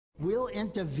We'll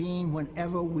intervene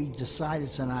whenever we decide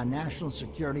it's in our national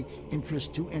security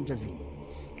interest to intervene.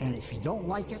 And if you don't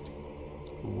like it,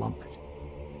 lump it.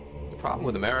 The problem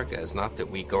with America is not that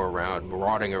we go around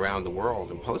marauding around the world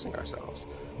imposing ourselves.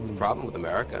 The problem with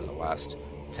America in the last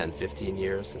 10, 15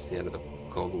 years since the end of the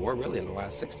Cold War, really in the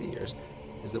last 60 years,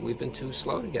 is that we've been too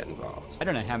slow to get involved. I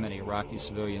don't know how many Iraqi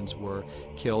civilians were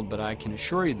killed, but I can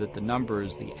assure you that the number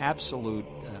is the absolute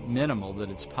minimal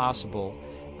that it's possible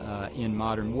in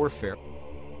modern warfare.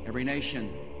 Every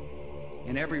nation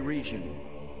in every region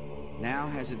now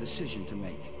has a decision to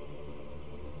make.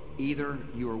 Either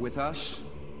you are with us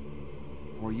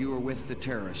or you are with the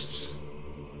terrorists.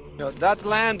 You know, that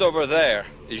land over there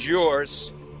is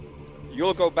yours.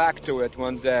 You'll go back to it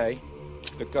one day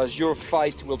because your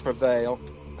fight will prevail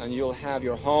and you'll have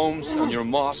your homes and your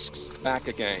mosques back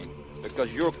again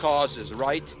because your cause is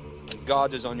right and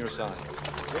God is on your side.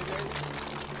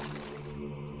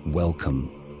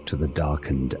 Welcome to the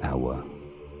Darkened Hour.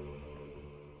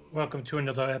 Welcome to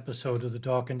another episode of the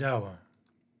Darkened Hour.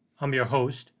 I'm your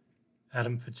host,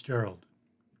 Adam Fitzgerald.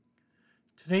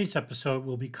 Today's episode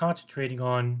will be concentrating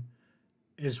on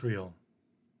Israel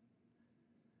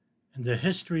and the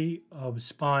history of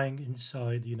spying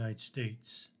inside the United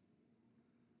States,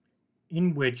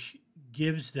 in which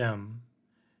gives them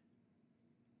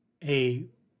an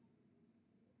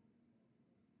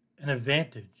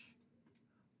advantage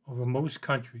over most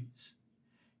countries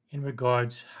in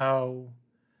regards how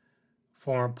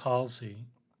foreign policy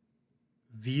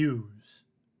views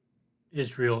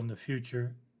Israel in the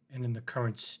future and in the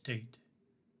current state.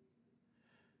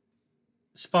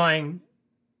 Spying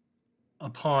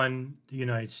upon the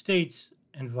United States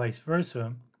and vice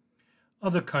versa,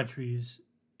 other countries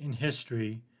in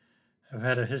history have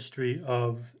had a history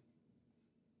of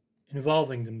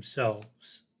involving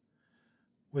themselves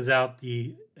without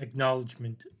the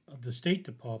acknowledgement of the State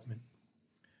Department.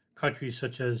 Countries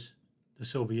such as the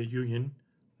Soviet Union,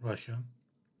 Russia,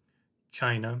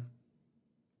 China,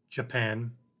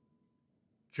 Japan,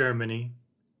 Germany,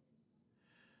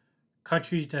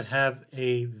 countries that have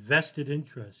a vested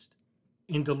interest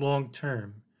in the long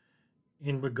term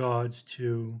in regards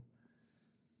to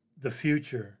the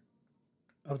future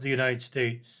of the United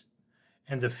States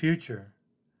and the future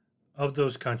of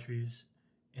those countries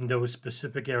in those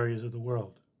specific areas of the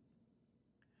world.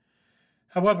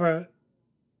 However,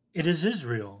 it is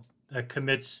Israel that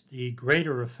commits the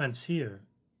greater offense here,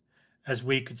 as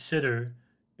we consider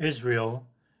Israel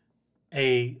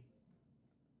a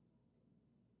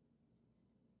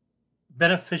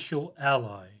beneficial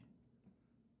ally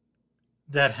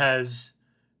that has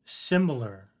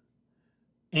similar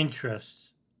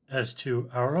interests as to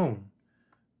our own.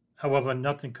 However,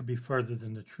 nothing could be further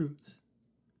than the truth.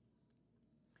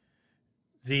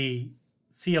 The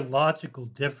theological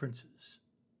differences,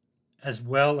 as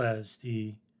well as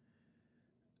the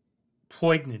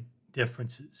poignant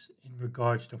differences in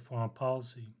regards to foreign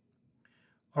policy,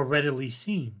 are readily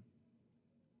seen.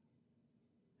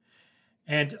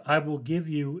 And I will give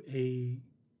you a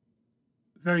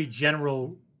very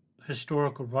general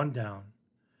historical rundown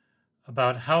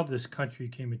about how this country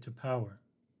came into power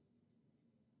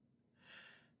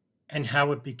and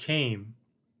how it became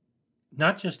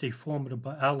not just a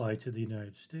formidable ally to the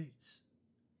United States,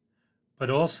 but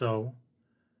also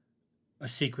a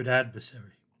secret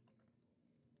adversary.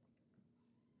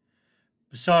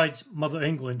 Besides Mother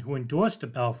England, who endorsed the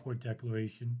Balfour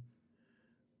Declaration,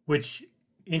 which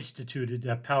instituted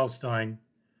that Palestine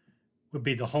would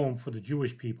be the home for the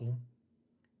Jewish people,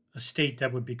 a state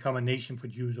that would become a nation for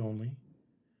Jews only,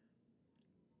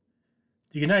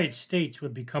 the United States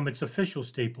would become its official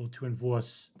staple to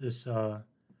enforce this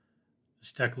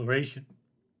declaration.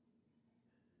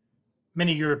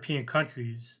 Many European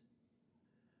countries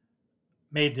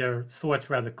made their thoughts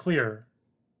rather clear,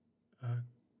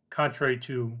 contrary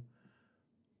to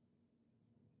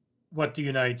what the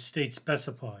United States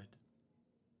specified,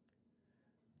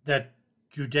 that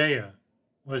Judea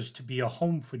was to be a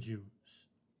home for Jews,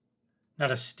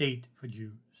 not a state for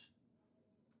Jews.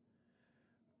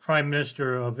 Prime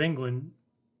Minister of England,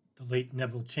 the late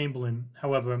Neville Chamberlain,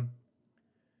 however,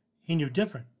 he knew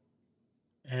different,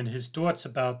 and his thoughts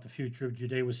about the future of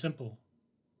Judea were simple: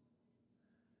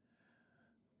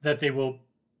 that they will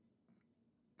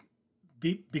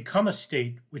become a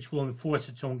state which will enforce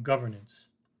its own governance.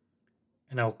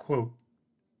 And I'll quote,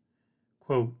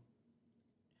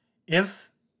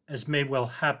 "If, as may well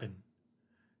happen,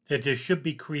 that there should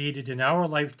be created in our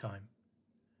lifetime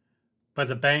by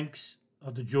the banks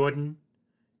of the Jordan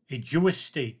a Jewish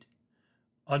state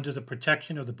under the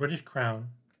protection of the British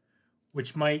Crown,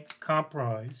 which might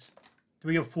comprise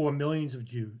 3 or 4 millions of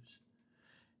Jews,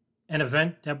 an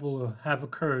event that will have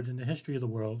occurred in the history of the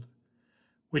world,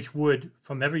 which would,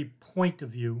 from every point of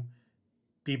view,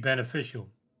 be beneficial.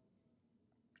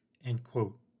 End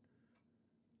quote.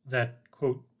 That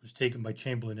quote was taken by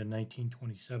Chamberlain in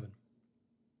 1927.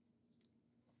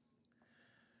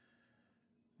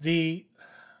 The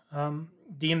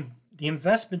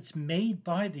investments made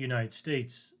by the United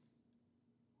States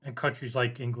and countries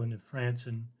like England and France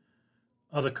and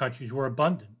other countries were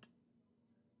abundant.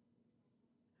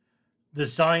 The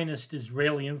Zionist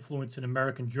Israeli influence in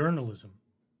American journalism,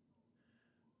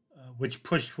 which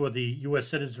pushed for the U.S.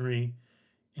 citizenry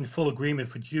in full agreement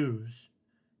for Jews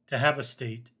to have a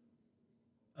state,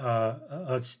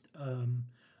 a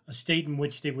state in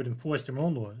which they would enforce their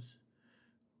own laws,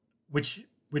 which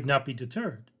would not be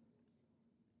deterred.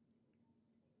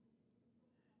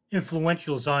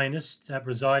 Influential Zionists that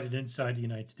resided inside the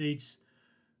United States,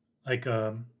 like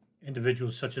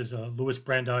individuals such as Louis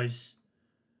Brandeis,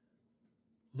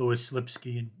 Louis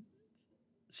Lipsky, and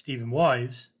Stephen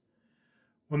Wise,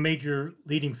 were major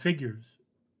leading figures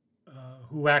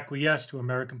who acquiesced to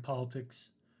American politics,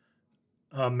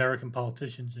 American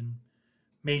politicians, and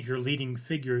major leading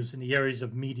figures in the areas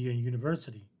of media and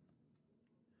university,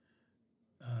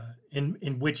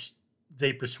 in which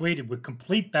they persuaded, with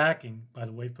complete backing, by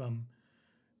the way, from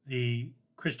the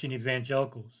Christian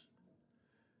evangelicals,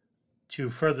 to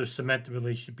further cement the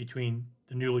relationship between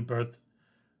the newly birthed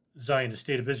Zionist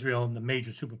state of Israel and the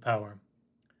major superpower,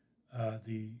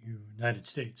 the United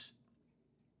States.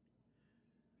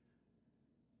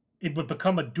 It would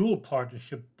become a dual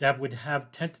partnership that would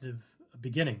have tentative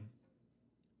beginning.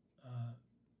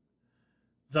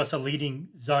 Thus, a leading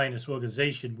Zionist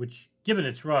organization, which, given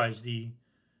its rise, the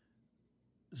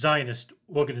Zionist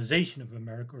Organization of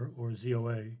America, or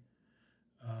ZOA,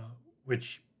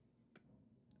 which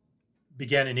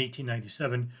began in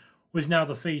 1897, was now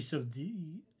the face of the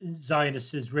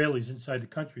Zionist Israelis inside the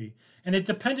country. And it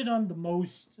depended on the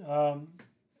most,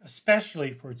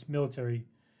 especially for its military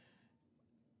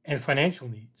and financial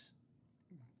needs.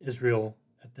 Israel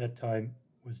at that time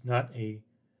was not a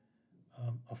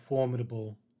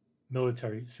formidable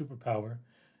military superpower,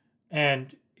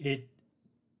 and it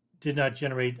did not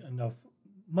generate enough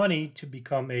money to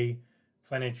become a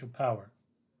financial power.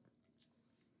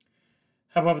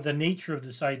 However, the nature of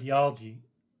this ideology,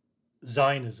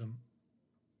 Zionism,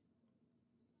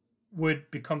 would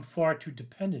become far too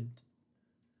dependent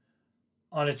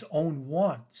on its own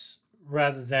wants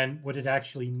rather than what it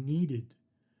actually needed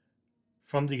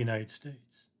from the United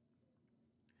States.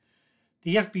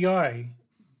 The FBI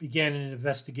began an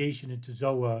investigation into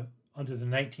ZOA under the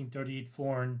 1938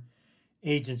 Foreign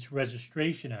Agents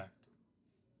Registration Act.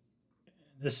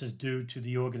 This is due to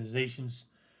the organization's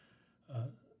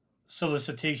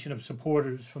solicitation of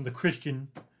supporters from the Christian,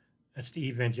 that's the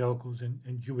evangelicals,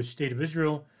 and Jewish state of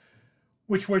Israel,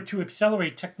 which were to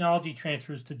accelerate technology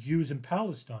transfers to Jews in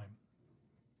Palestine.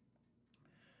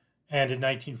 And in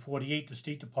 1948, the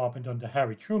State Department under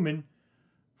Harry Truman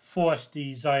forced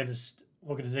the Zionist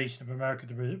Organization of America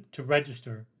to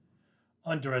register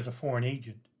under as a foreign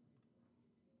agent.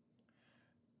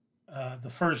 The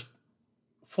first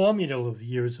formative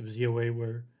years of ZOA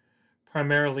were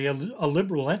primarily a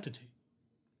liberal entity.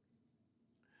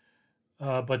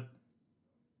 But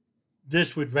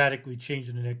this would radically change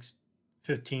in the next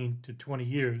 15 to 20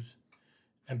 years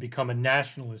and become a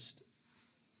nationalist,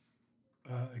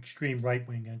 extreme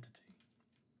right-wing entity.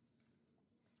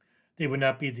 They would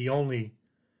not be the only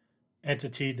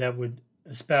entity that would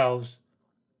espouse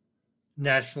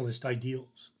nationalist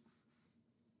ideals.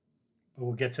 But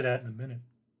we'll get to that in a minute.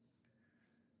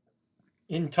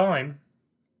 In time,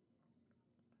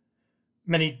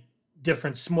 many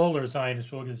different smaller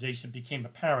Zionist organizations became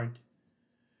apparent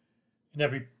in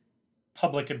every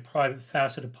public and private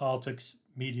facet of politics,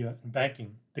 media, and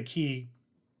banking, the key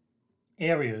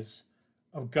areas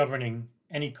of governing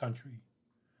any country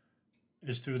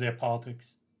is through their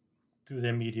politics, through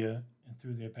their media, and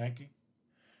through their banking.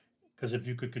 Because if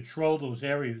you could control those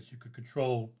areas, you could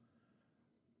control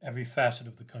every facet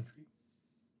of the country.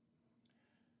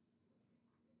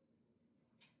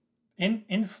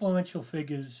 Influential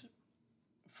figures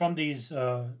from these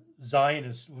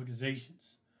Zionist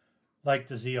organizations, like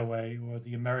the ZOA or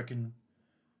the American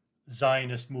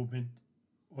Zionist movement,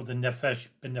 or the Nefesh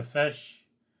B'Nefesh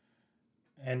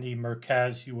and the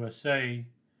Merkaz USA,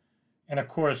 and of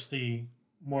course the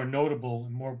more notable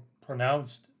and more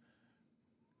pronounced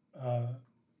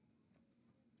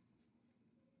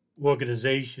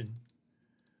organization,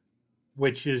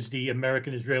 which is the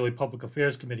American Israeli Public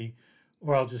Affairs Committee,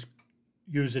 or I'll just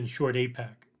use in short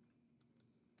AIPAC.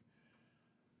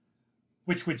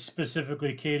 which would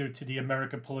specifically cater to the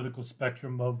American political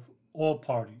spectrum of all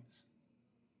parties.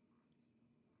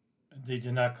 And they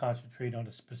did not concentrate on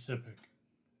a specific.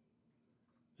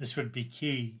 This would be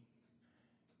key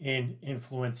in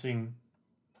influencing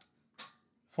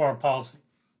foreign policy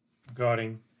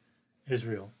regarding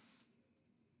Israel.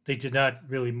 They did not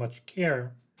really much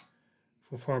care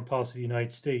for foreign policy of the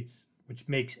United States, which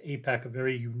makes AIPAC a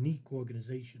very unique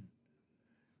organization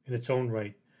in its own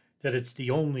right, that it's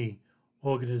the only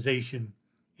organization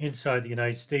inside the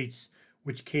United States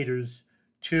which caters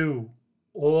to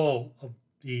all of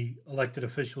the elected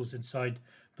officials inside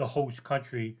the host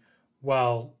country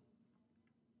while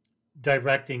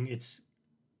directing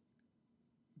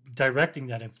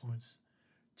that influence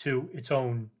to its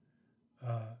own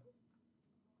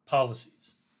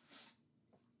policies.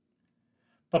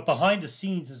 But behind the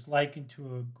scenes is likened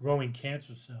to a growing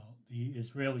cancer cell, the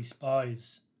Israeli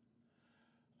Spies,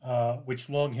 which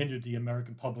long hindered the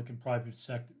American public and private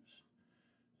sectors.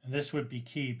 And this would be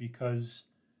key because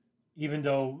even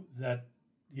though that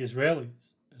the Israelis,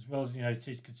 as well as the United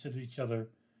States, consider each other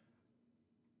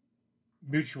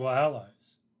mutual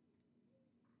allies,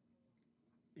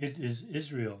 it is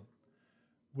Israel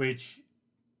which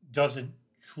doesn't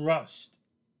trust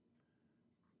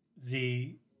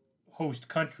the host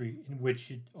country in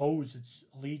which it owes its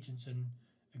allegiance and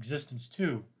existence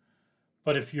to.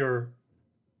 But if you're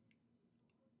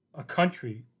a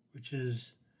country which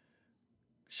is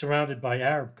surrounded by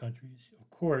Arab countries, of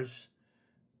course,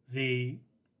 the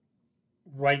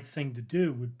right thing to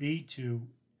do would be to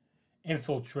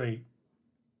infiltrate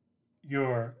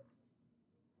your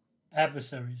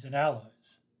adversaries and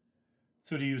allies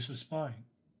through the use of spying,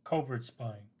 covert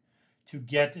spying, to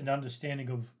get an understanding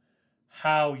of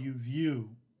how you view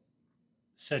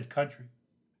said country.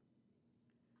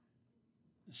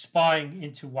 Spying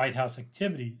into White House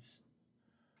activities,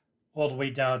 all the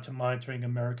way down to monitoring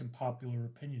American popular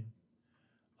opinion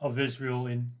of Israel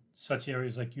in such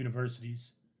areas like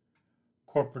universities,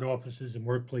 corporate offices and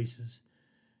workplaces,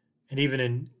 and even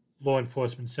in law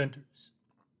enforcement centers.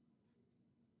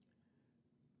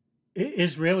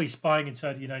 Israeli spying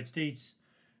inside the United States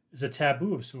is a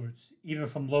taboo of sorts, even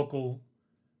from local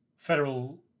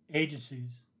federal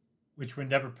agencies, which were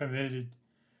never permitted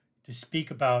to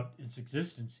speak about its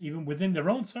existence, even within their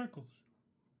own circles.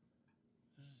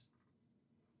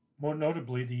 More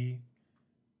notably, the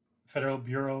Federal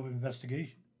Bureau of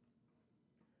Investigation,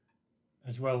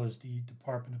 as well as the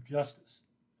Department of Justice.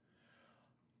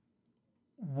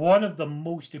 One of the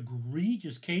most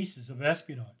egregious cases of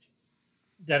espionage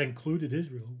that included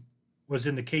Israel was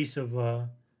in the case of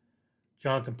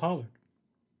Johnathan Pollard,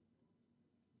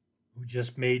 who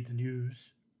just made the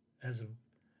news as of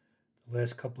the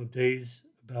last couple of days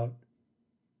about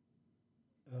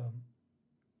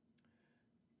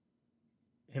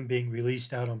him being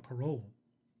released out on parole.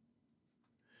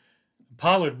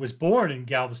 Pollard was born in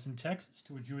Galveston, Texas,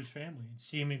 to a Jewish family, and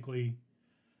seemingly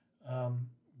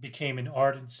became an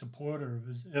ardent supporter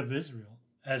of Israel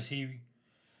as he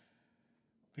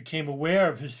became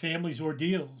aware of his family's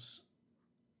ordeals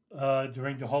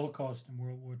during the Holocaust and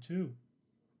World War II.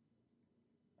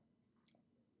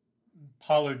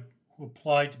 Pollard, who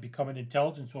applied to become an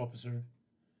intelligence officer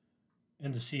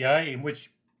in the CIA, in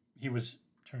which he was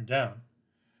turned down,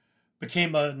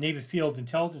 became a Navy Field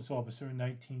Intelligence Officer in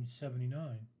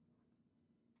 1979.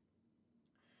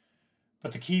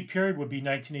 But the key period would be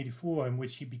 1984, in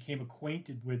which he became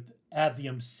acquainted with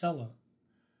Aviam Sella,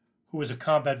 who was a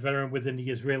combat veteran within the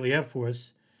Israeli Air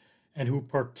Force and who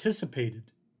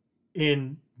participated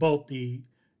in both the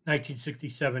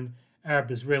 1967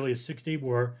 Arab-Israeli Six-Day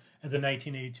War and the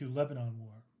 1982 Lebanon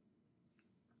War.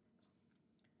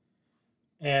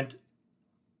 And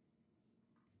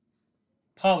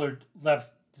Pollard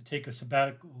left to take a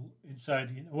sabbatical inside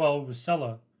it was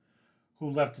Sella who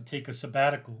left to take a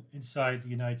sabbatical inside the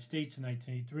United States in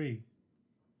 1983.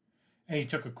 And he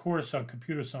took a course on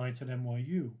computer science at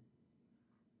NYU.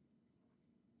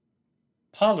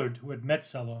 Pollard, who had met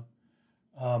Sella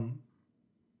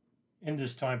in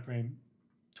this time frame,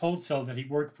 told Sella that he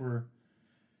worked for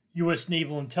U.S.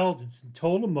 Naval Intelligence and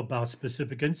told him about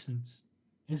specific incidents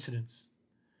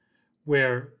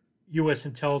where U.S.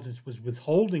 intelligence was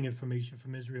withholding information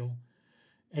from Israel,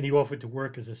 and he offered to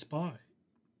work as a spy.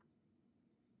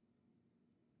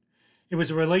 It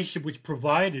was a relationship which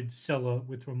provided Sella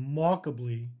with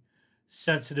remarkably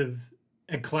sensitive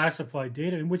and classified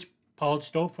data in which Pollard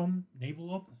stole from naval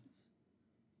officers.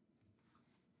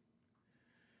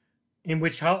 In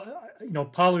which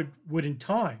Pollard would in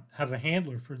time have a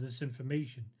handler for this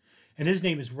information. And his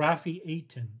name is Rafi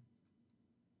Eitan.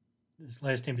 His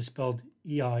last name is spelled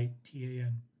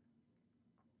E-I-T-A-N.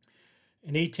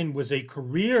 And Eitan was a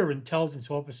career intelligence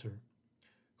officer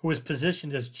who was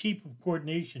positioned as chief of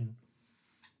coordination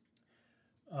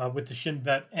with the Shin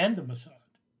Bet and the Mossad.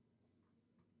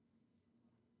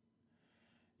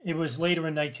 It was later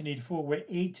in 1984 where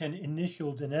Eitan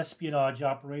initialed an espionage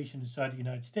operation inside the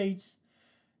United States,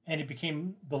 and he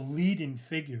became the leading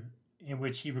figure in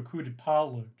which he recruited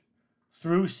Pollard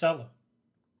through Sella.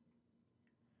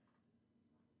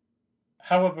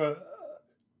 However,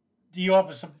 the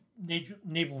Office of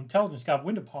Naval Intelligence got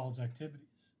wind of Pollard's activities.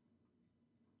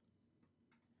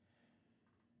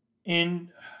 In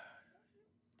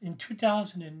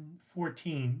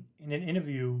 2014, in an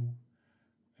interview,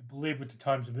 I believe with the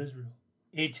Times of Israel,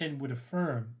 Eitan would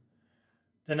affirm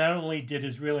that not only did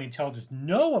Israeli intelligence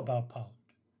know about Pollard,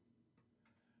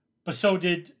 but so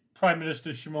did Prime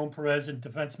Minister Shimon Peres and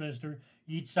Defense Minister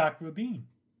Yitzhak Rabin,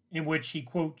 in which he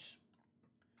quotes,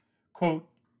 quote,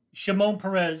 Shimon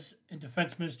Peres and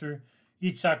Defense Minister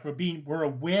Yitzhak Rabin were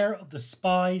aware of the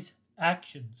spies'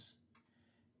 actions.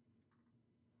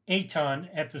 Eitan,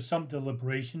 after some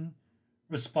deliberation,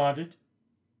 responded,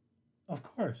 of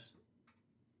course,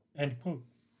 end quote.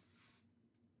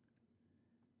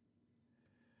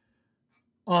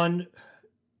 On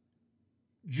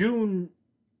June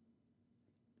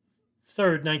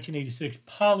 3rd, 1986,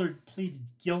 Pollard pleaded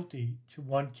guilty to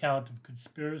one count of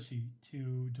conspiracy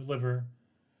to deliver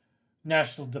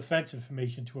national defense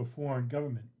information to a foreign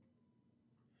government.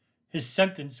 His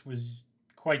sentence was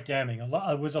quite damning.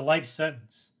 It was a life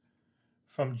sentence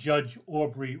from Judge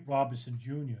Aubrey Robinson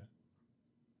Jr.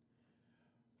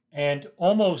 And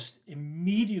almost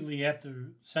immediately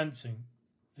after sentencing,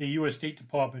 the U.S. State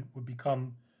Department would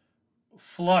become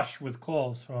flush with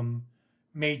calls from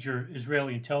major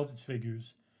Israeli intelligence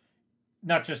figures,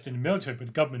 not just in the military,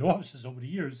 but government offices over the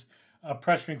years,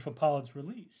 pressuring for Pollard's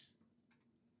release.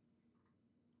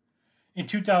 In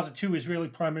 2002, Israeli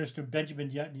Prime Minister Benjamin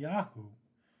Netanyahu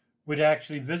would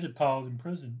actually visit Pollard in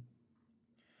prison.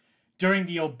 During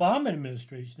the Obama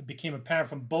administration, it became apparent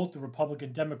from both the Republican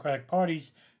and Democratic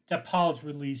parties that Pollard's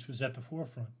release was at the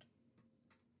forefront.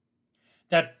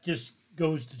 That just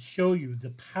goes to show you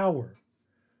the power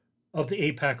of the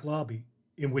AIPAC lobby,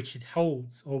 in which it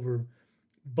holds over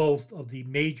both of the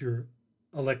major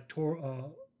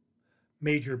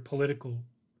political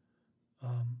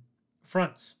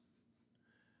fronts.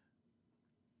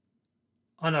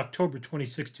 On October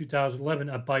 26, 2011,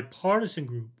 a bipartisan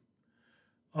group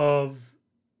of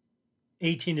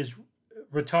 18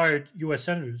 retired U.S.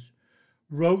 senators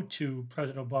wrote to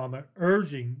President Obama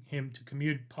urging him to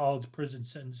commute Pollard's prison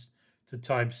sentence to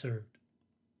time served.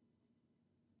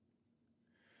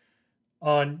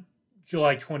 On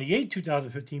July 28,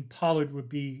 2015, Pollard would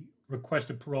be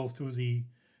requested parole through the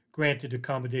granted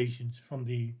accommodations from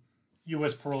the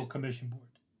U.S. Parole Commission Board.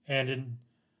 And in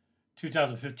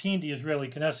 2015, the Israeli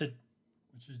Knesset,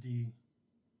 which is the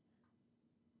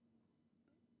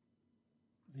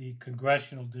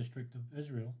congressional district of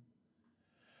Israel,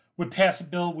 would pass a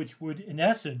bill which would, in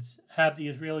essence, have the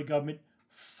Israeli government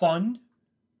fund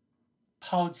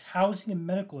Pollard's housing and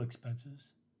medical expenses.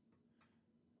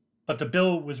 But the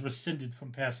bill was rescinded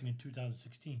from passing in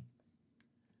 2016.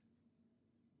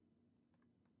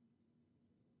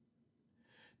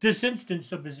 This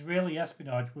instance of Israeli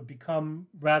espionage would become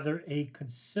rather a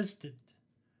consistent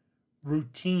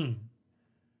routine,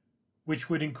 which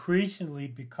would increasingly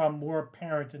become more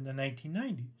apparent in the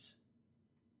 1990s.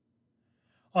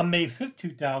 On May 5,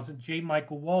 2000, J.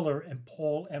 Michael Waller and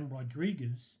Paul M.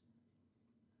 Rodriguez,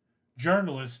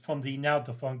 journalists from the now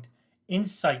defunct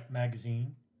Insight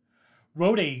magazine,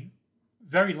 wrote a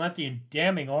very lengthy and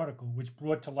damning article which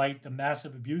brought to light the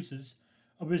massive abuses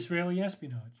of Israeli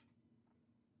espionage.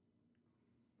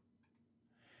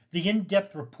 The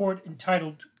in-depth report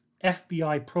entitled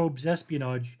FBI Probes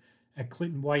Espionage at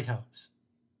Clinton White House.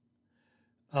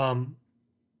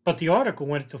 But the article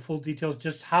went into full details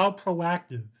just how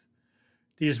proactive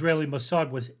the Israeli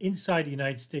Mossad was inside the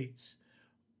United States,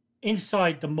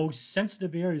 inside the most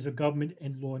sensitive areas of government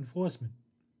and law enforcement.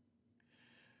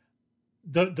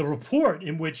 The report,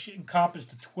 in which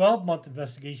encompassed a 12-month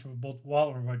investigation for both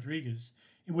Waller and Rodriguez,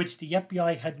 in which the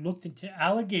FBI had looked into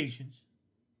allegations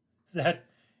that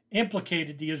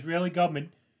implicated the Israeli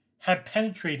government had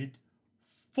penetrated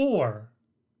 4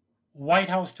 White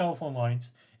House telephone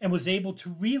lines and was able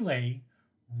to relay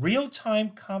real-time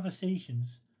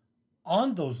conversations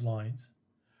on those lines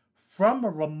from a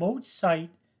remote site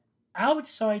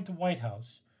outside the White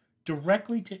House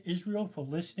directly to Israel for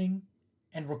listening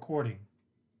and recording.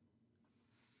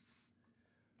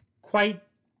 Quite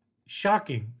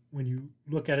shocking when you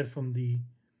look at it from the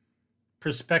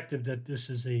perspective that this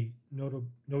is a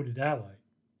noted ally.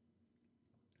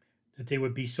 that they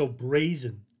would be so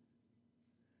brazen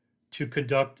to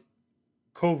conduct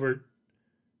covert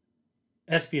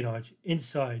espionage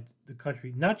inside the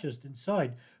country, not just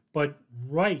inside, but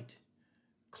right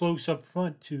close up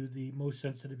front to the most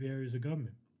sensitive areas of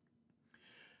government.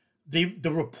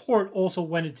 The report also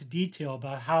went into detail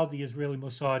about how the Israeli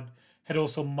Mossad had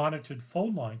also monitored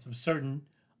phone lines of certain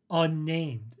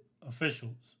unnamed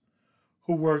officials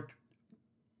who worked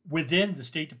within the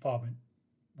State Department,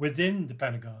 within the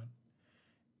Pentagon,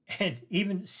 and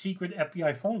even secret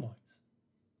FBI phone lines.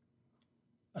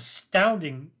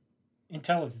 Astounding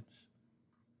intelligence.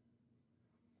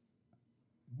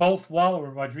 Both Waller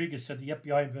and Rodriguez said the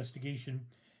FBI investigation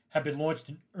had been launched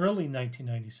in early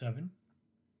 1997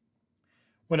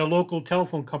 when a local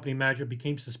telephone company manager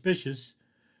became suspicious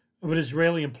of an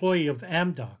Israeli employee of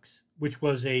Amdocs, which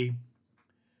was an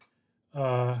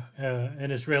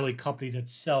Israeli company that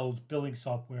sells billing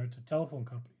software to telephone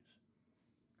companies.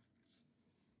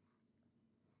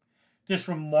 This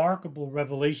remarkable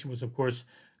revelation was, of course,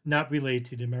 not relayed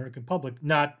to the American public.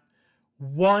 Not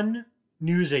one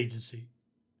news agency,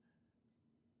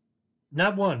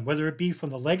 not one, whether it be from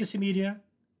the legacy media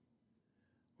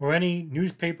or any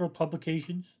newspaper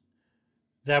publications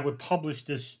that would publish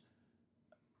this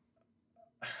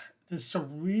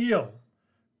surreal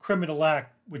criminal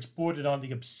act which bordered on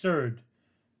the absurd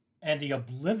and the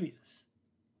oblivious.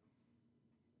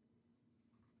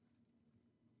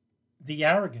 The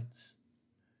arrogance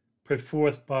put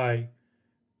forth by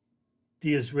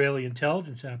the Israeli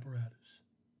intelligence apparatus,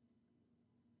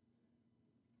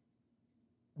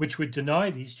 which would deny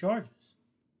these charges.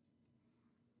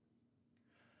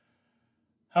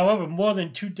 However, more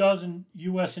than 24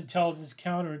 U.S. intelligence,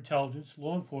 counterintelligence,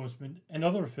 law enforcement, and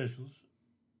other officials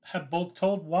have both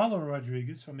told Waller and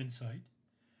Rodriguez from Insight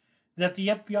that the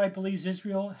FBI believes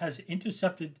Israel has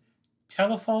intercepted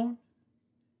telephone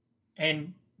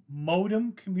and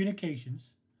modem communications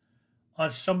on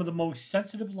some of the most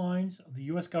sensitive lines of the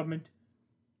U.S. government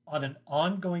on an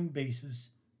ongoing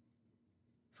basis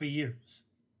for years.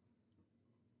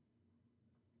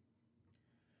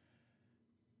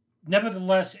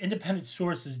 Nevertheless, independent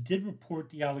sources did report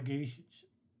the allegations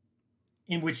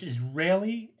in which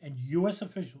Israeli and U.S.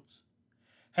 officials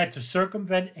had to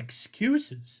circumvent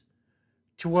excuses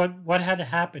to what had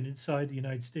happened inside the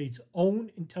United States'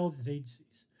 own intelligence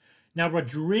agencies. Now,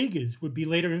 Rodriguez would be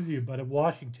later interviewed by the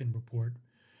Washington Report,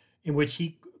 in which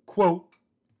he, quote,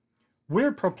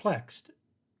 "We're perplexed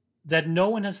that no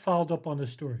one has followed up on the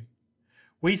story.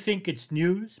 We think it's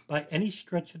news by any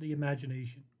stretch of the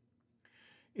imagination.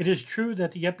 It is true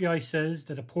that the FBI says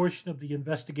that a portion of the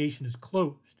investigation is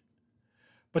closed,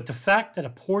 but the fact that a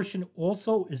portion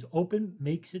also is open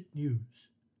makes it news.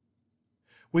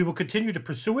 We will continue to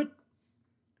pursue it.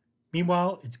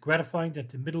 Meanwhile, it's gratifying that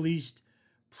the Middle East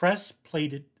press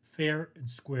played it fair and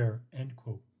square," end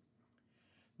quote.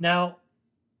 Now,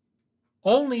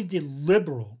 only the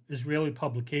liberal Israeli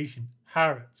publication,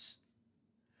 Haaretz,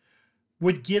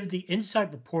 would give the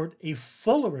Insight report a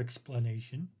fuller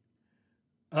explanation,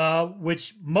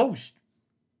 which most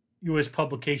U.S.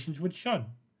 publications would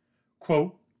shun.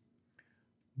 Quote,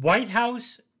 "White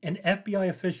House and FBI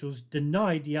officials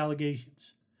denied the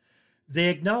allegations. They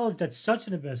acknowledged that such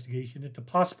an investigation into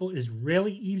possible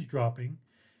Israeli eavesdropping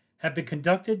had been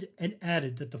conducted and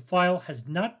added that the file has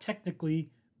not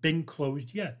technically been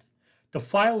closed yet. The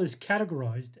file is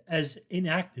categorized as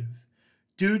inactive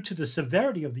due to the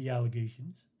severity of the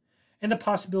allegations and the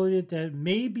possibility that there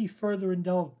may be further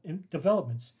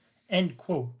developments," end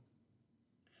quote.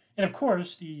 And of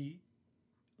course, the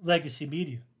legacy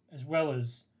media, as well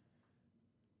as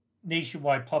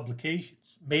nationwide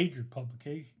publications, major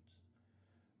publications,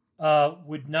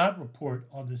 would not report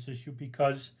on this issue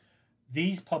because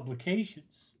these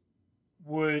publications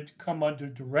would come under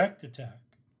direct attack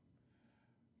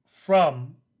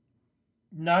from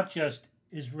not just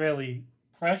Israeli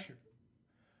pressure,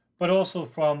 but also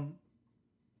from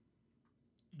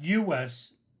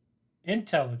U.S.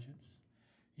 intelligence,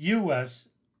 U.S.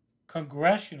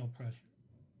 congressional pressure,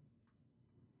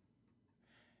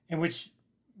 in which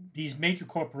these major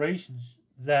corporations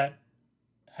that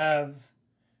have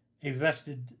a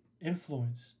vested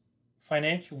influence,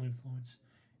 financial influence,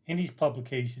 in these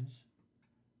publications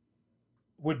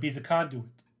would be the conduit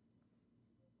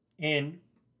in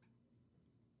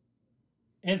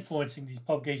influencing these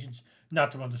publications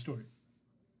not to run the story.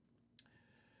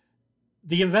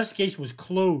 The investigation was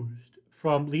closed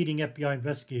from leading FBI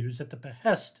investigators at the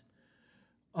behest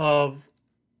of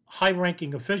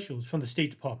high-ranking officials from the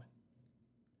State Department.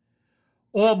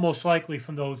 All most likely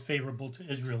from those favorable to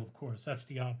Israel, of course. That's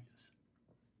the obvious.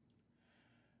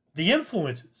 The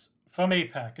influences from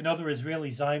AIPAC and other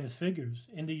Israeli Zionist figures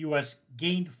in the U.S.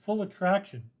 gained full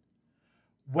attraction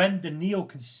when the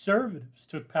neoconservatives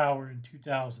took power in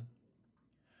 2000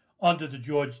 under the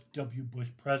George W. Bush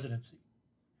presidency.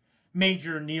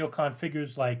 Major neocon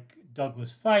figures like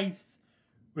Douglas Feith,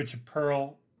 Richard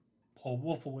Perle, Paul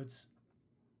Wolfowitz,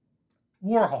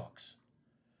 warhawks,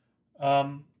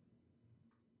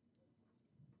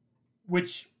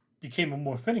 which became a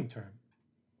more fitting term,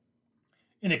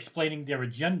 in explaining their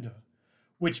agenda,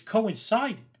 which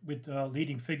coincided with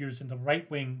leading figures in the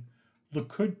right-wing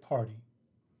Likud party,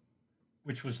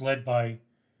 which was led by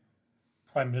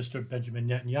Prime Minister Benjamin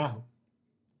Netanyahu.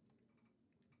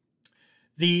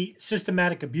 The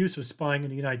systematic abuse of spying in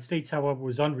the United States, however,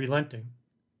 was unrelenting.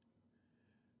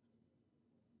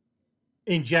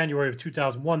 In January of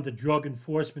 2001, the Drug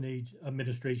Enforcement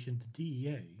Administration, the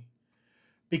DEA,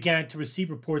 began to receive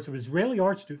reports of Israeli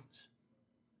art students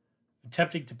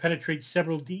attempting to penetrate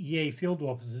several DEA field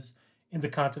offices in the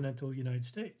continental United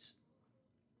States.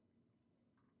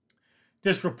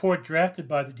 This report, drafted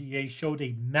by the DEA, showed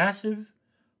a massive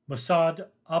Mossad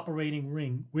operating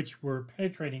ring which were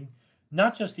penetrating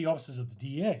not just the offices of the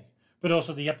DEA, but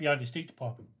also the FBI and the State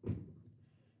Department,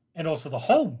 and also the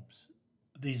homes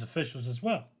of these officials as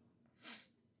well.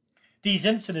 These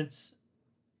incidents,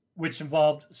 which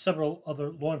involved several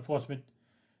other law enforcement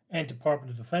and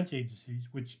Department of Defense agencies,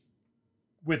 which,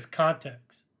 with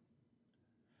context,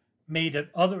 made at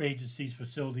other agencies'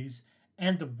 facilities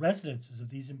and the residences of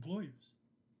these employers.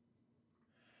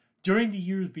 During the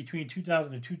years between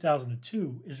 2000 and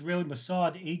 2002, Israeli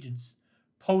Mossad agents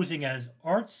posing as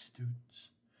art students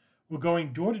were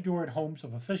going door to door at homes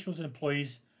of officials and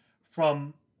employees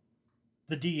from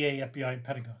the DEA, FBI, and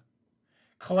Pentagon,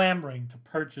 clamoring to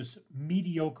purchase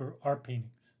mediocre art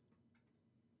paintings.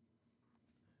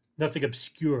 Nothing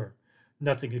obscure,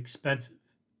 nothing expensive.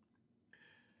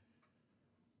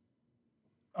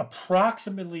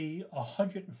 Approximately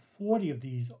 140 of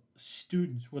these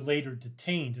students were later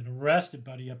detained and arrested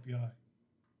by the FBI,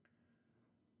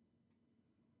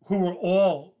 who were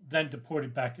all then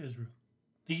deported back to Israel.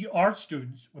 The art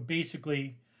students were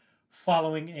basically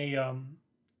following a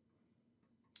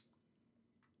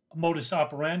modus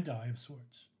operandi of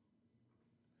sorts.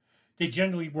 They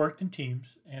generally worked in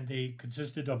teams, and they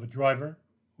consisted of a driver,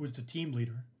 who was the team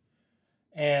leader,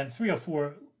 and 3 or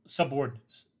 4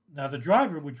 subordinates. Now, the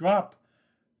driver would drop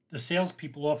the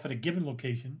salespeople off at a given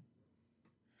location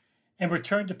and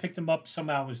return to pick them up some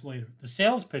hours later. The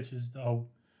sales pitches, though,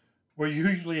 were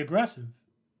usually aggressive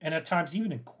and at times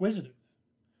even inquisitive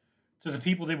to the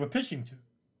people they were pitching to.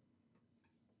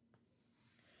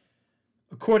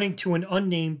 According to an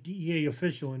unnamed DEA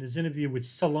official in his interview with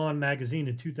Salon magazine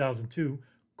in 2002,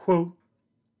 quote,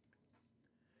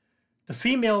 "The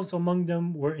females among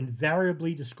them were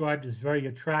invariably described as very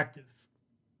attractive,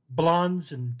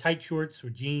 blondes in tight shorts or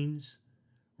jeans,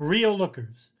 real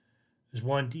lookers," as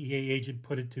one DEA agent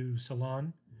put it to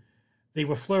Salon. "They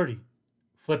were flirty,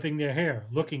 flipping their hair,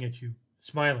 looking at you,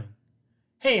 smiling.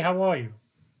 'Hey, how are you?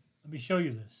 Let me show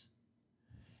you this.'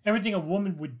 Everything a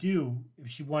woman would do if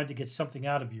she wanted to get something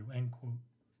out of you," end quote.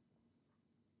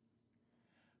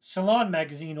 Salon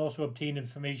magazine also obtained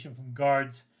information from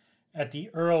guards at the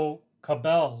Earl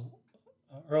Cabell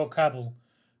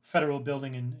Federal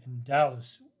Building in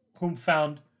Dallas, whom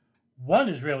found one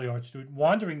Israeli art student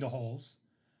wandering the halls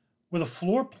with a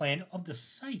floor plan of the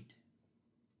site.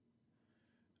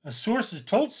 Sources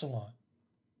told Salon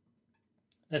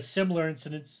that similar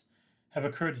incidents have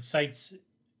occurred at sites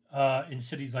in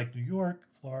cities like New York,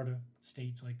 Florida,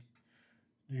 states like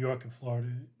New York and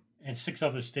Florida, and 6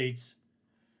 other states,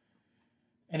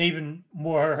 and even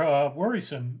more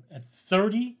worrisome, at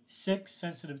 36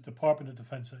 sensitive Department of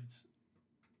Defense sites.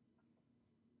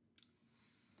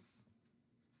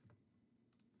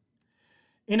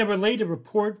 In a related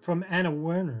report from Anna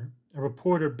Werner, a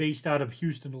reporter based out of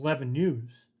Houston 11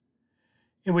 News,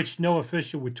 in which no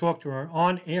official would talk to her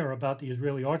on air about the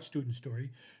Israeli art student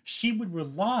story, she would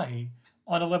rely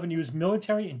on 11 News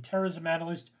military and terrorism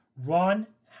analyst Ron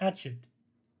Hatchett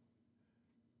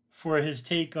for his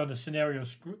take on the scenario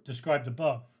described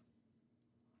above.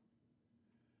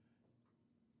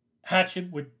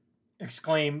 Hatchett would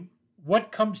exclaim,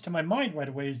 "What comes to my mind right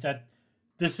away is that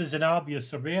this is an obvious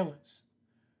surveillance.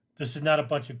 This is not a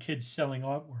bunch of kids selling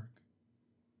artwork."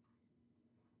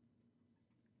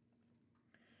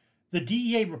 The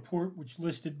DEA report, which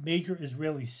listed major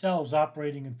Israeli cells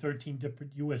operating in 13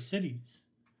 different U.S. cities,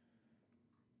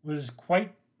 was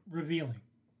quite revealing.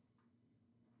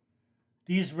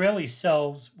 The Israeli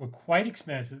cells were quite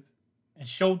expansive and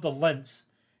showed the lengths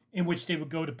in which they would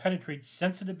go to penetrate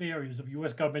sensitive areas of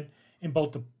U.S. government in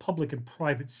both the public and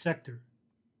private sector.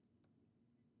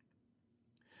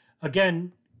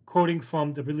 Again, quoting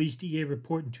from the released DEA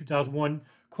report in 2001,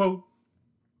 quote,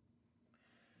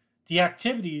 "The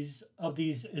activities of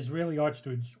these Israeli art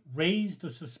students raised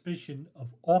the suspicion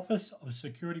of Office of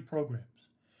Security Programs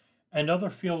and other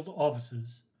field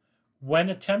offices when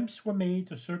attempts were made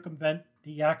to circumvent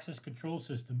the access control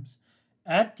systems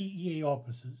at DEA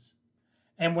offices,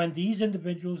 and when these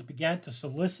individuals began to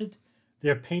solicit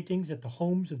their paintings at the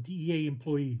homes of DEA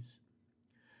employees.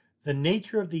 The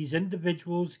nature of these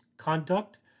individuals'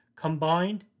 conduct,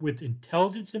 combined with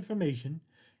intelligence information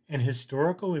and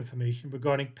historical information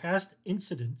regarding past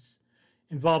incidents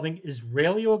involving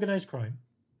Israeli organized crime,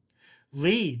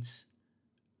 leads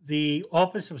the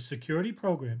Office of Security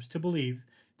Programs to believe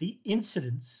the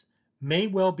incidents may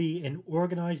well be an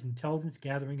organized intelligence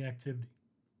gathering activity.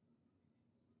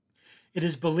 It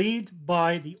is believed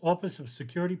by the Office of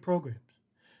Security Programs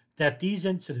that these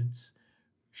incidents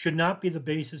should not be the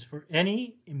basis for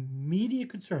any immediate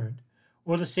concern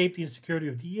or the safety and security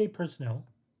of DEA personnel.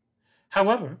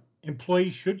 However,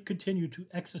 employees should continue to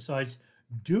exercise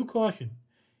due caution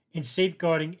in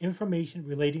safeguarding information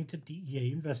relating to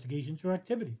DEA investigations or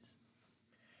activities.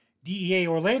 DEA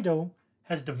Orlando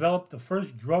has developed the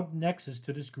first drug nexus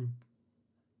to this group.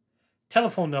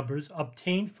 Telephone numbers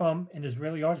obtained from an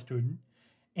Israeli art student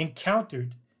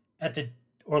encountered at the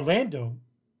Orlando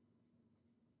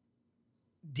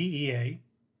DEA,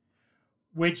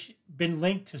 which been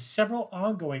linked to several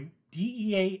ongoing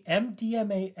DEA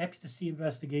MDMA ecstasy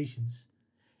investigations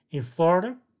in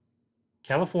Florida,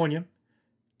 California,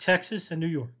 Texas, and New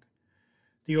York.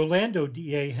 The Orlando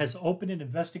DEA has opened an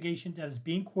investigation that is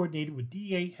being coordinated with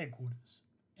DEA headquarters.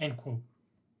 End quote.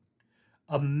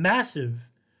 A massive,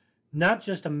 not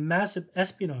just a massive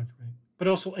espionage ring, but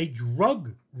also a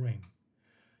drug ring.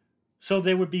 So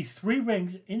there would be 3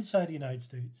 rings inside the United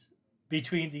States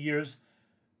between the years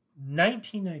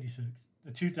 1996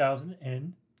 to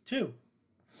 2002,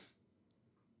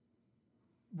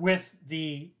 with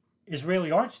the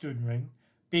Israeli art student ring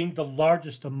being the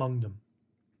largest among them.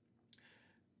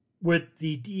 With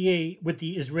the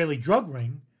Israeli drug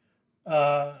ring,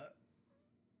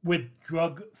 with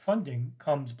drug funding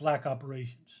comes black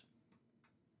operations,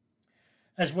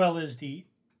 as well as the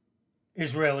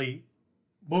Israeli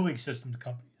moving systems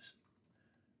companies,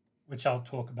 which I'll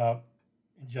talk about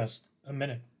in just a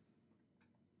minute.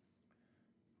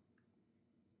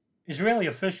 Israeli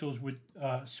officials would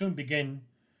soon begin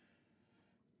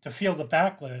to feel the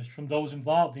backlash from those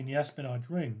involved in the espionage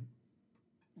ring,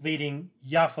 leading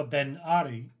Yafa Ben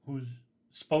Ari, who's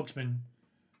spokesman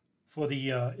for the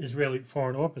Israeli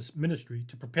Foreign Office Ministry,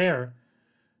 to prepare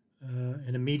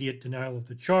an immediate denial of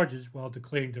the charges while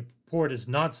declaring the report as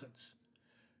nonsense,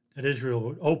 that Israel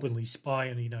would openly spy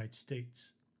on the United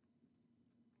States.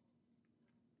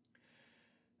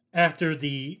 After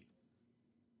the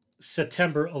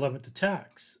September 11th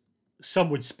attacks, some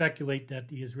would speculate that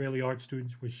the Israeli art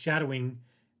students were shadowing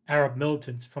Arab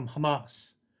militants from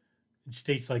Hamas in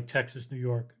states like Texas, New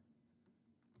York,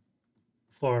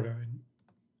 Florida, and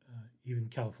even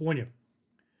California.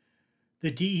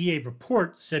 The DEA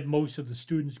report said most of the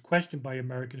students questioned by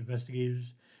American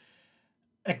investigators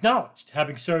acknowledged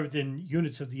having served in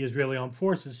units of the Israeli armed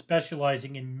forces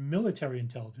specializing in military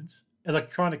intelligence,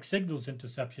 electronic signals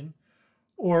interception,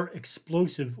 or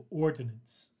explosive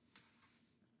ordnance.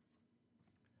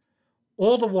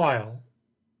 All the while,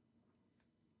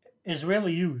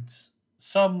 Israeli youths,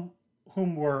 some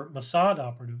whom were Mossad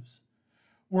operatives,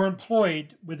 were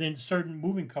employed within certain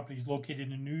moving companies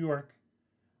located in New York,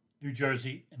 New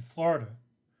Jersey, and Florida,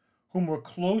 whom were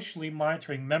closely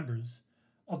monitoring members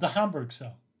of the Hamburg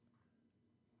cell.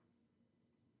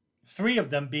 3 of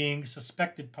them being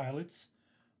suspected pilots: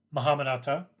 Mohammed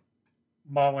Atta,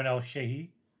 Marwan al-Shehi,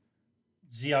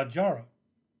 Ziad Jarrah.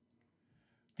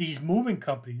 These moving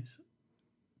companies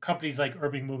like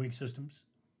Urban Moving Systems,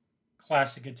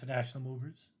 Classic International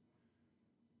Movers,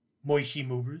 Moishi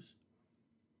Movers,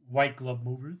 White Glove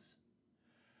Movers,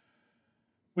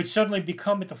 would suddenly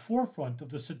become at the forefront of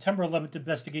the September 11th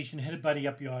investigation headed by the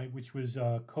FBI, which was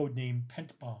codenamed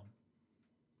Pent Bomb.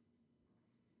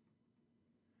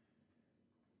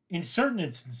 In certain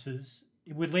instances,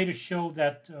 it would later show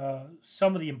that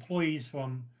some of the employees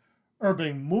from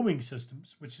Urban Moving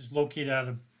Systems, which is located out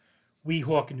of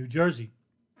Weehawken, New Jersey,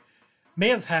 may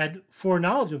have had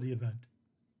foreknowledge of the event,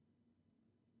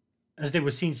 as they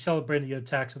were seen celebrating the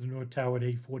attacks on the North Tower at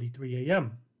 8:43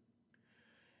 a.m.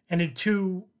 And in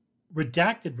 2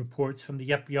 redacted reports from the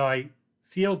FBI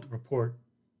field report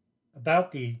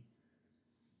about the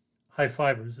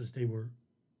high-fivers, as they were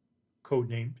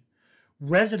codenamed,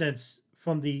 residents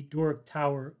from the Doric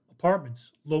Tower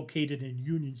apartments located in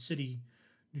Union City,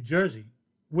 New Jersey,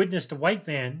 witnessed a white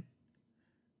van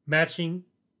matching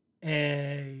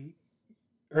a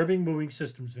Urban Moving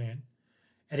Systems van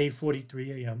at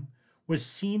 8:43 a.m. was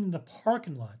seen in the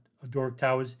parking lot of Doric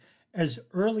Towers as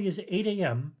early as 8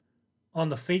 a.m. on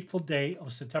the fateful day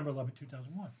of September 11,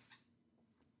 2001.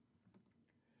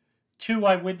 2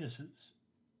 eyewitnesses,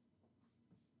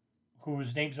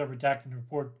 whose names are redacted in the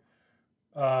report,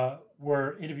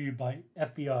 were interviewed by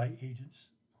FBI agents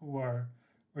who are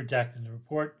redacted in the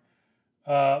report,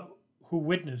 who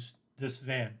witnessed this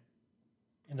van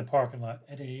in the parking lot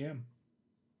at 8 a.m.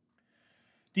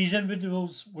 These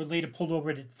individuals were later pulled over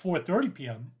at 4:30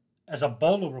 p.m. as a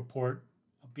BOLA report,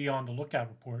 a Beyond the Lookout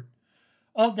report,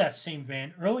 of that same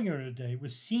van earlier in the day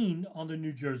was seen on the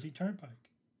New Jersey Turnpike.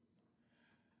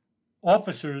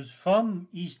 Officers from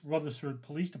East Rutherford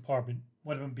Police Department,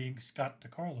 one of them being Scott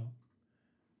DiCarlo,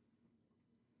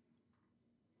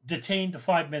 detained the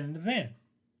 5 men in the van,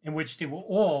 in which they were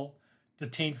all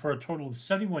detained for a total of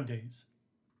 71 days.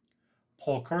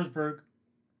 Paul Kurzberg,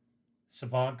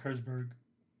 Savan Kurzberg,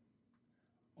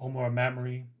 Omar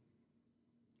Mamery,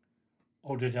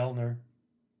 Oded Elner,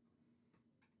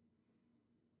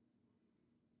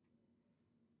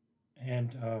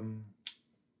 and I'm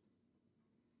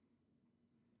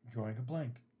drawing a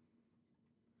blank.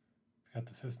 Forgot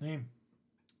the 5th name.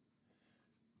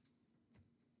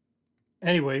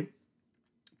 Anyway,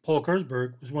 Paul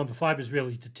Kurzberg was one of the 5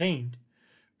 Israelis detained,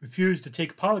 refused to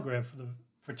take a polygraph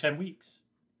for 10 weeks,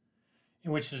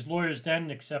 in which his lawyers then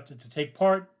accepted to take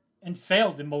part and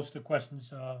failed in most of the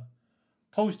questions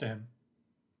posed to him.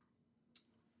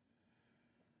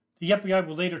 The FBI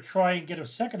will later try and get a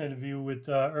second interview with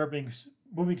Urban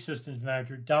Moving Systems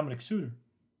manager Dominic Suter.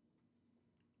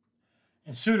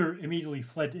 And Suter immediately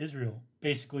fled to Israel,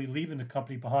 basically leaving the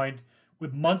company behind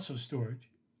with months of storage,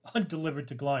 undelivered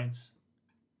to clients.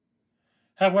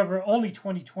 However, only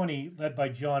 2020, led by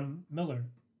John Miller,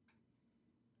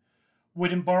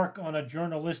 would embark on a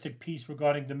journalistic piece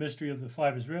regarding the mystery of the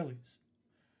 5 Israelis,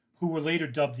 who were later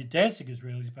dubbed the Dancing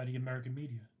Israelis by the American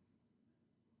media.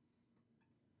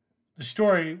 The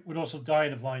story would also die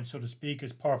in the vine, so to speak,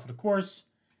 as par for the course,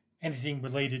 anything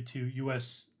related to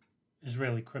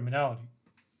U.S.-Israeli criminality.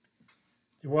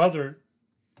 There were other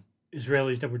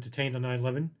Israelis that were detained on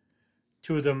 9/11,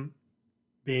 2 of them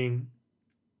being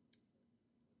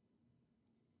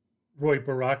Roy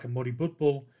Barak and Modi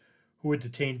Butbul, who were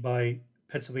detained by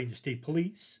Pennsylvania State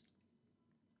Police,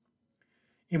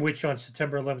 in which on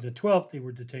September 11th and 12th they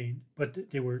were detained, but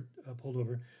they were pulled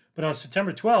over. But on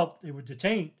September 12th, they were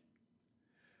detained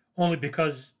only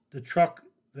because the truck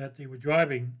that they were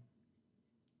driving,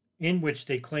 in which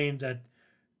they claimed that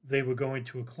they were going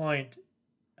to a client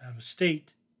out of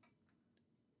state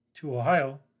to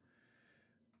Ohio,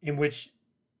 in which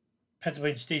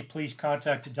Pennsylvania State Police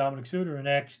contacted Dominic Suter and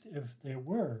asked if there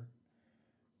were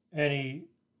any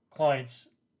clients,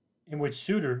 in which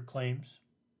Suter claims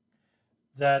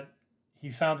that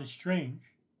he found it strange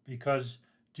because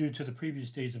due to the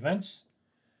previous day's events,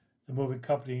 the moving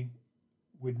company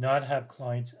would not have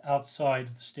clients outside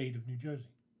of the state of New Jersey.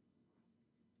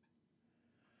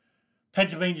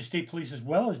 Pennsylvania State Police, as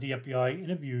well as the FBI,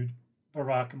 interviewed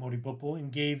Barak and Modi Butbul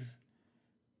and gave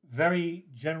very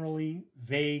generally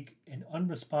vague and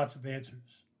unresponsive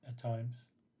answers at times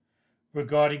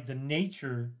regarding the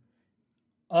nature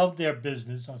of their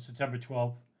business on September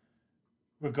 12th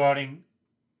regarding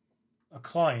a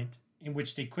client in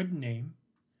which they couldn't name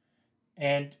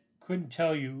and couldn't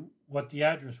tell you what the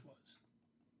address was.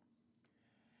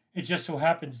 It just so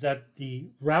happens that the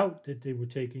route that they were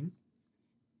taking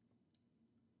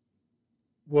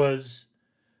was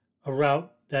a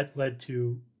route that led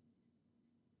to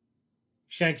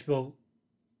Shanksville,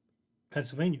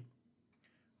 Pennsylvania,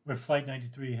 where Flight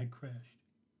 93 had crashed.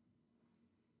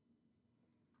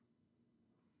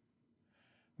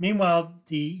 Meanwhile,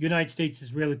 the United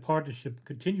States-Israeli partnership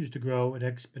continues to grow at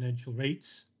exponential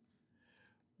rates,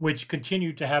 which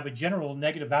continue to have a general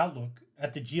negative outlook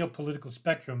at the geopolitical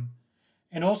spectrum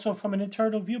and also from an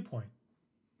internal viewpoint.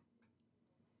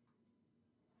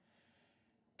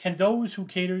 Can those who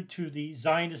cater to the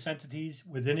Zionist entities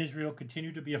within Israel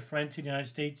continue to be a friend to the United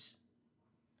States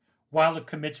while it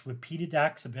commits repeated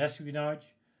acts of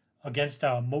espionage against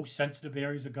our most sensitive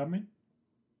areas of government?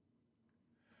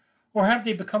 Or have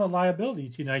they become a liability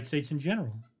to the United States in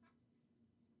general?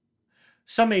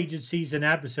 Some agencies and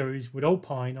adversaries would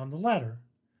opine on the latter,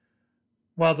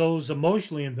 while those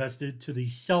emotionally invested to the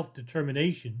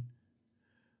self-determination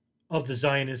of the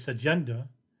Zionist agenda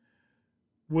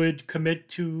would commit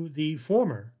to the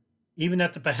former, even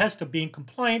at the behest of being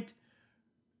compliant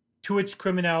to its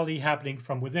criminality happening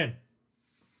from within.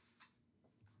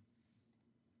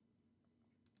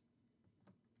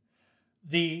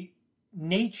 The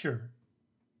nature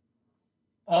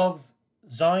of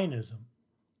Zionism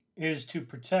is to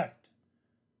protect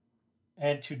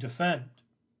and to defend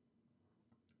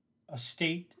a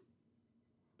state,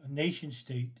 a nation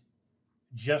state,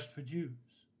 just for Jews,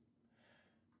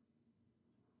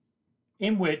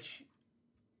 in which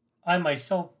I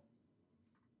myself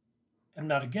am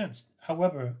not against.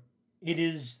 However, it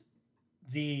is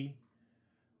the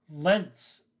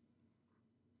lengths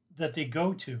that they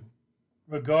go to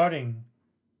regarding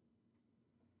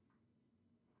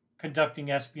conducting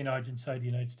espionage inside the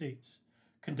United States,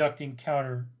 conducting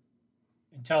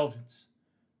counterintelligence,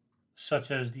 such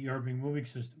as the urban moving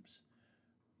systems,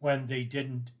 when they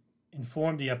didn't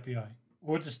inform the FBI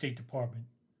or the State Department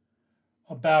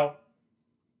about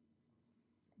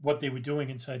what they were doing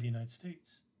inside the United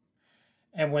States.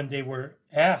 And when they were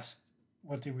asked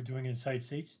what they were doing inside the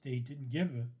States, they didn't give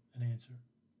an answer.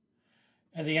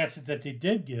 And the answer that they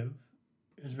did give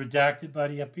is redacted by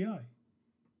the FBI.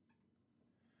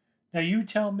 Now you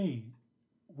tell me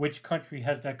which country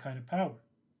has that kind of power.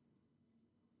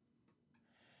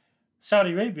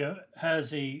 Saudi Arabia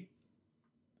has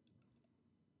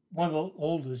one of the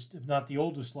oldest, if not the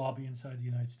oldest lobby inside the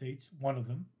United States, one of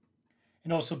them,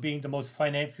 and also being the most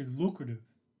financially lucrative,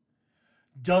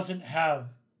 doesn't have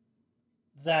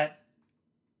that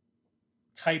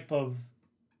type of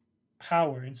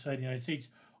power inside the United States,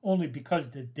 only because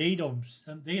they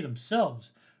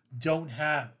themselves don't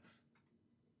have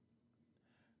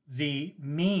the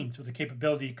means or the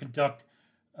capability to conduct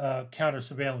counter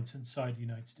surveillance inside the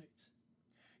United States.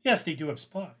 Yes, they do have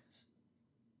spies.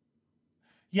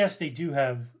 Yes, they do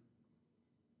have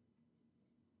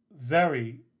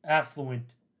very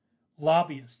affluent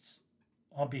lobbyists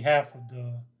on behalf of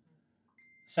the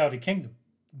Saudi kingdom,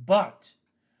 but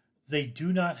they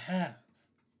do not have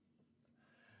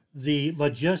the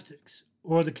logistics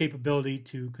or the capability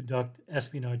to conduct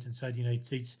espionage inside the United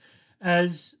States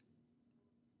as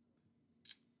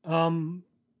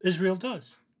Israel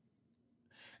does.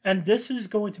 And this is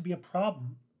going to be a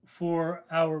problem for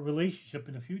our relationship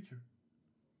in the future.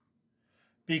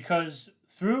 Because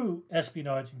through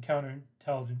espionage and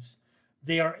counterintelligence,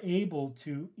 they are able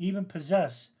to even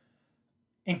possess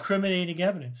incriminating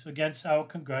evidence against our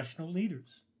congressional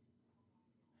leaders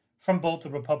from both the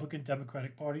Republican,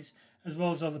 Democratic parties, as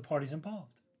well as other parties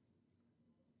involved.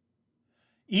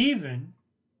 Even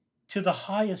to the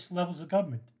highest levels of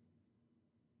government.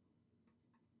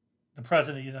 The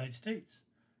President of the United States,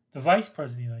 the Vice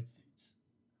President of the United States,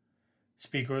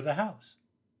 Speaker of the House.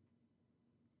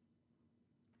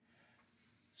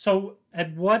 So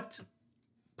at what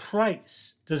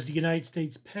price does the United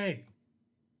States pay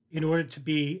in order to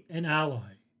be an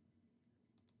ally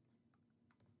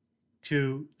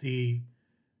to the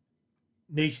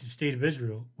nation state of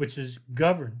Israel, which is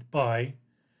governed by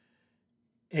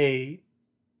a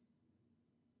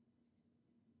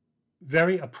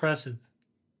very oppressive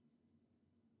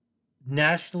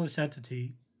nationalist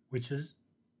entity, which is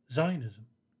Zionism?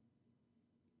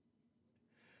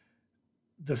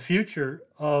 The future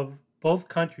of both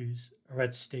countries are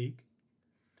at stake,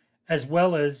 as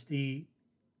well as the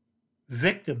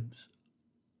victims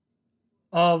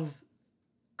of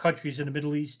countries in the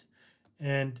Middle East,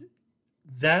 and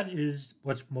that is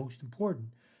what's most important.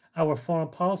 Our foreign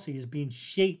policy is being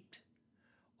shaped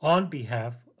on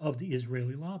behalf of the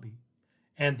Israeli lobby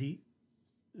and the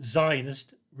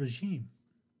Zionist regime.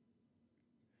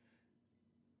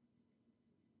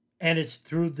 And it's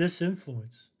through this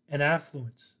influence and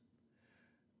affluence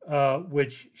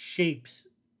which shapes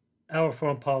our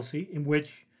foreign policy, in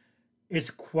which it's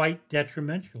quite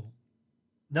detrimental,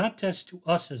 not just to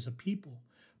us as a people,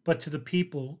 but to the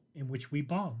people in which we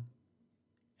bomb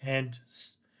and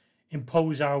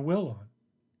impose our will on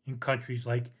in countries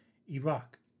like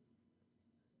Iraq,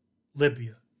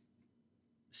 Libya,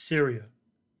 Syria,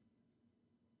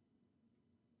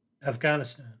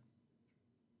 Afghanistan,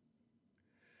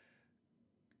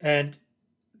 and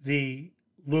the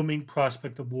looming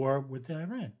prospect of war with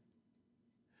Iran,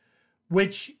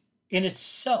 which in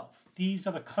itself, these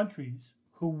are the countries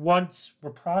who once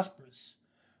were prosperous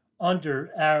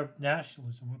under Arab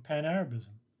nationalism or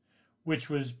pan-Arabism, which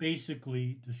was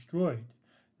basically destroyed,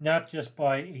 not just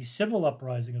by a civil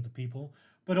uprising of the people,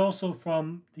 but also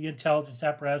from the intelligence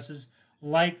apparatuses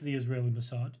like the Israeli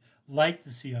Mossad, like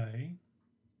the CIA,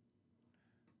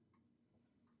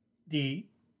 the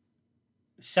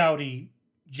Saudi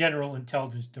General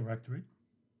Intelligence Directorate,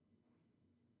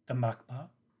 the Makba,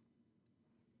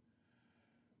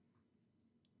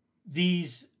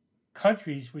 these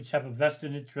countries which have a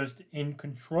vested interest in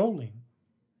controlling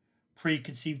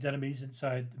preconceived enemies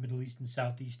inside the Middle East and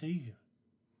Southeast Asia.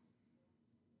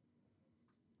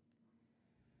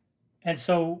 And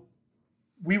so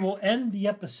we will end the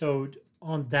episode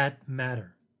on that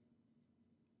matter.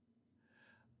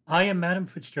 I am Madam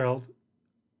Fitzgerald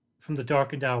from the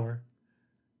Darkened Hour.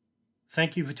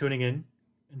 Thank you for tuning in,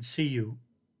 and see you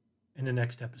in the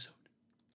next episode.